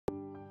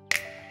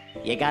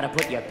You gotta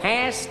put your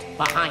past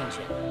behind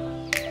you.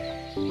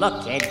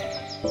 Look, kid.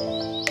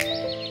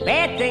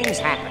 Bad things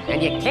happen,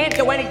 and you can't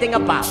do anything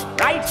about it,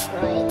 right?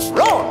 Right.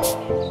 Wrong!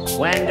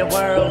 When the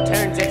world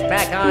turns its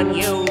back on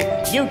you,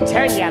 you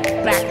turn your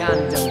back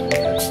on the world.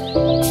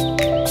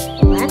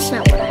 Well, that's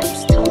not what I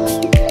was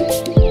told.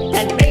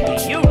 Then maybe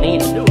you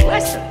need a new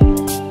lesson.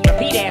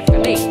 Repeat after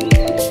me.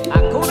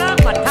 Hakuna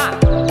Matata.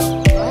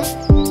 What?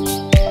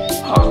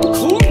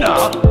 Hakuna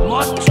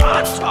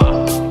Matata.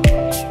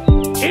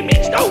 It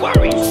means no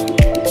worries.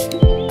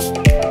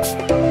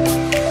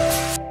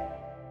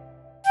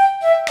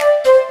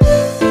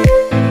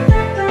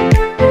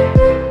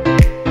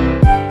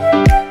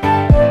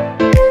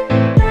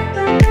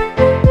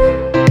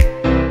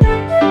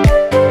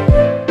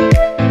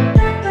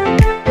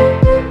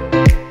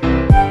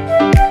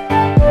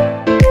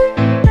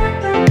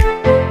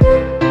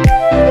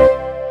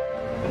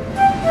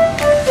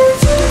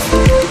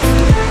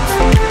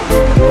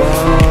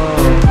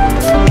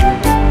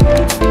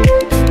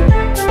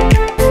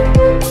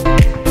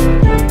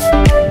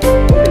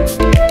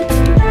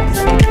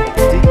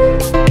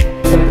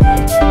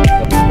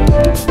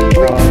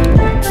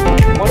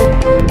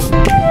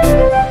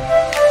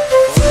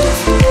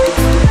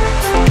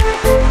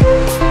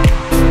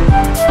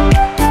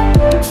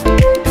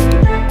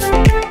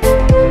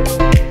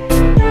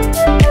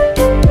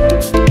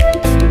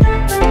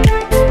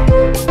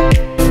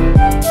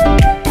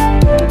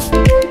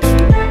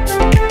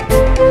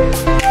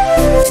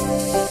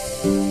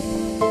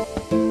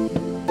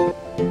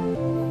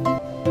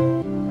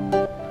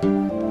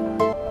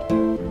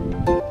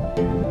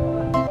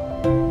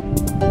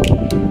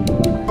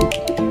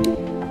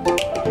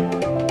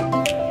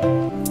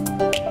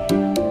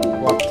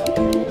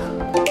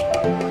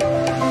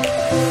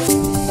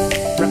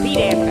 Repeat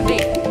after me.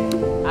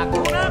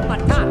 Hakuna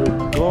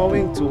Matata.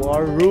 Going to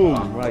our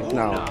room right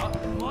now.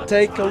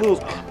 Take a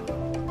look.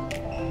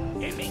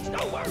 It means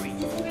no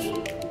worries.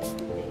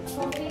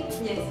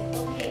 Yes.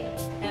 Okay.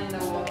 And the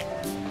water.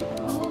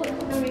 Oh,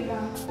 there we go.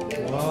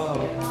 Wow,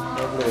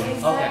 lovely.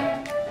 Okay.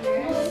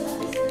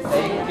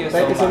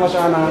 Thank you so much,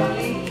 Anna.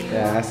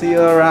 Yeah, see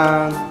you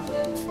around.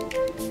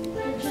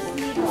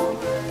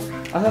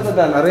 Asa ta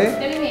dan, Are?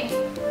 Dali ni.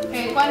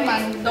 Okay, one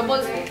man.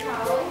 Double.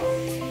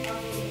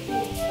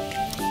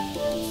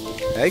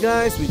 Hey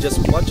guys, we just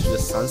watched the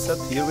sunset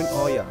here in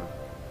Oya.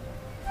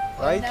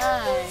 Right?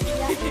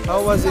 Nice. How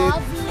was it?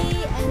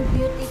 Lovely and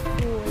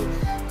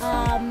beautiful.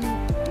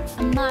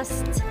 A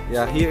must.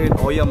 Yeah, here in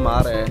Oya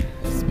Mare.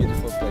 It's a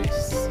beautiful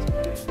place.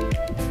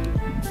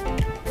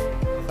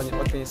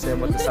 What can you say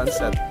about the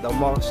sunset? The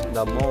most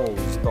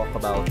talk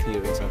about here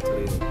in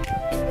Santorini.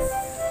 It's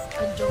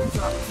a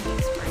jaw-dropping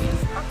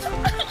experience.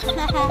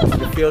 Did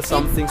you feel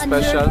something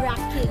special?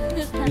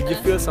 Nerve-wracking. Did you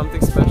feel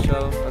something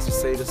special as you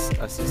say this,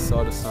 as you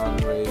saw the sun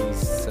rays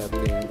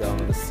setting down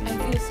on the sea? I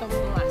feel so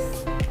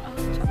blessed.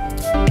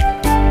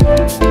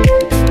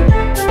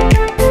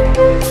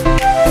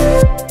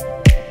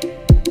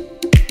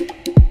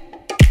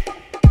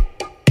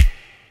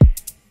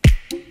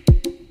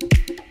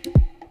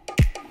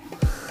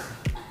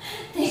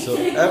 So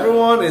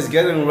everyone is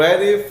getting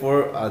ready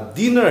for a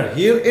dinner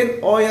here in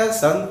Oya,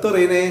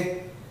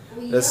 Santorini.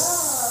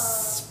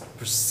 Let's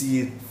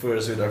proceed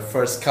first with our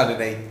first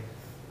candidate,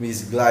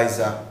 Miss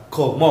Glyza.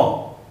 Come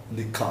on,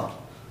 the car.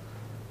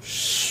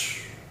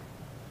 Shh.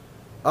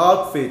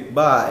 Outfit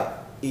by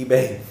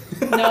eBay.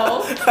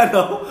 No. I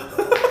know.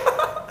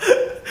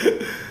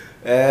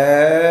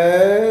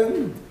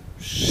 And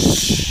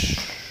shh.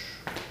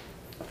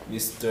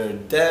 Mr.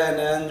 Dan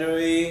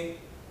Andrew.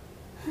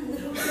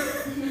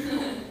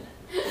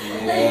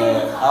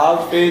 Yeah,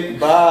 outfit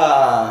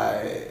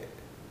by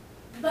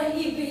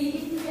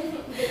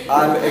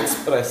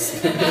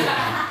AliExpress.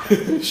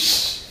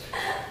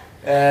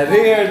 And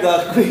here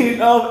the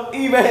queen of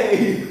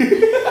eBay.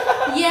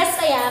 Yes,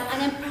 I am,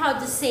 and I'm proud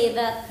to say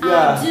that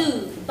Yeah. I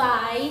do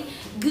buy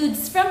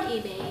goods from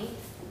eBay.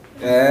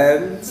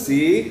 And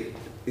see,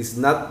 it's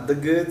not the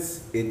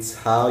goods, it's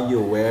how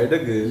you wear the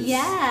goods.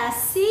 Yeah,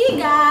 see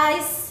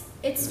guys,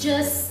 it's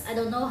just, I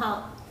don't know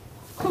how.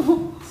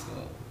 So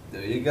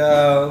there you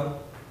go.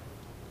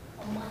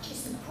 How much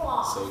is the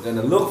price? So we're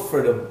gonna look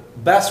for the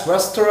best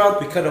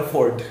restaurant we can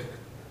afford.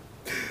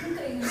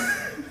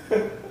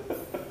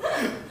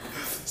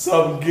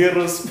 Some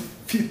gyros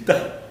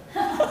pita.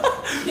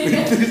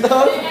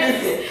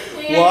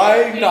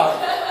 Why not?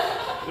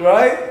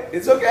 Right?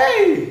 It's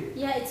okay.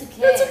 Yeah, it's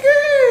okay. It's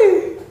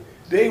okay.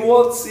 They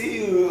won't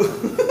see you.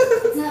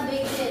 It's not a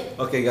big deal.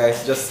 Okay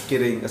guys, just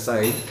kidding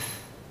aside.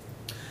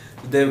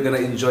 Today we're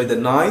gonna enjoy the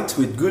night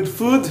with good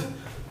food,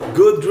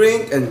 good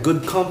drink, and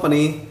good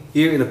company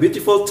here in the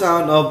beautiful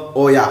town of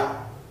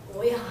Oya.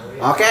 Oh yeah.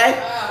 Okay?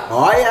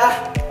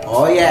 Oya!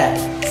 Oh yeah!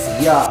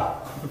 See ya!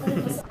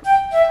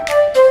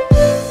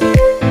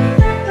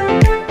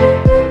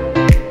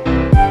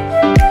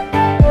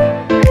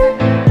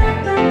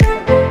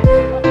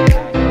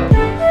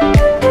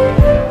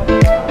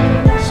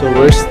 So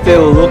we're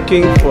still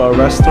looking for a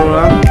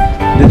restaurant.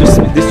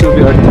 This will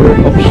be our third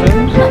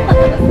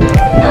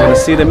option. We're gonna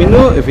see the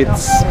menu if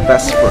it's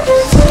best for us.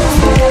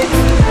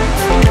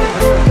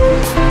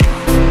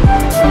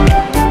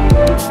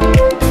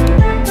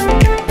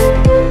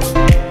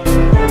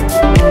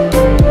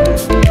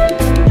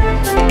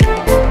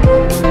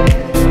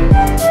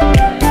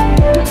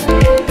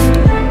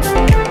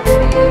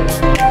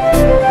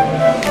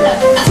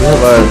 We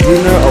have our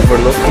dinner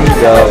overlooking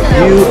the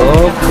view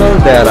of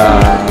Caldera.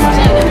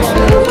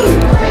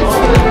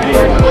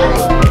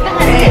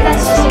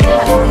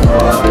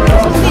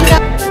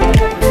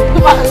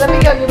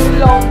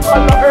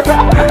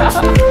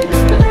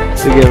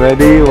 Sige,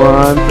 ready?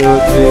 1, 2,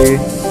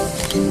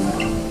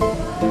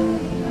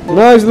 3.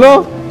 Nice,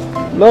 love!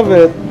 Love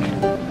it!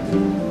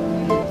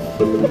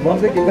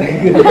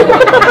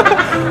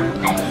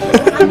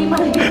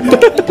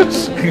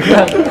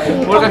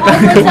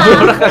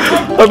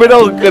 Sabi na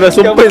ako,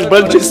 sumpay,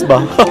 branches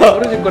ba?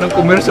 Oras ko ng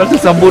commercial sa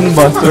sabon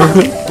ba, sir?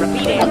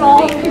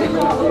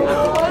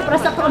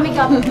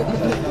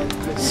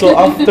 So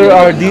after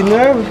our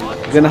dinner,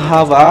 we're gonna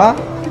have a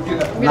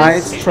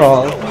nice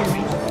stroll.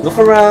 Look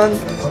around.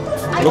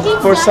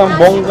 Look for some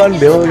bonggan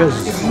buildings.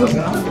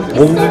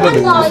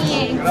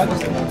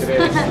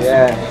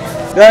 Yeah.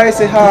 Guys,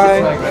 say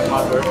hi.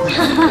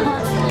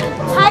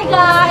 Hi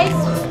guys!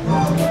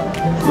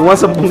 You want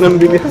some bonggan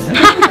buildings?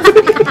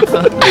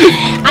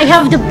 I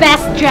have the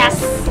best dress.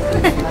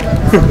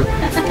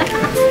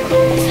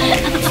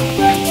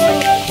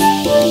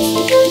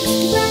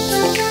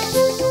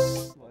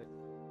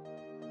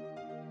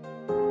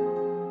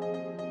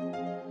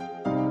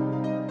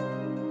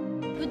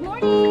 Good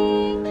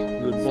morning.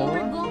 Good So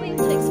we're morning. going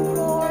to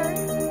explore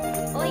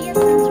Oya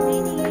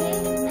Santorini and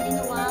in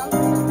a while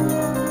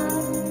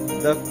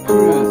The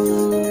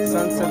cruise,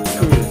 sunset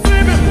cruise.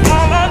 Baby,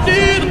 all I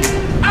need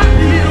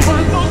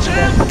one more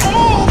chance.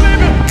 Oh,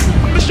 baby,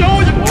 let me show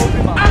you.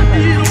 I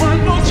need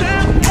one more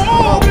chance.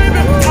 Oh,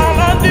 baby, all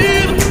I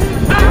need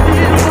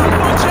one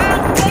more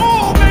chance.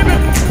 Oh, baby,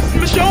 let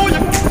me show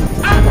you.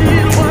 I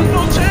need one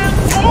more chance.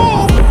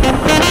 Oh.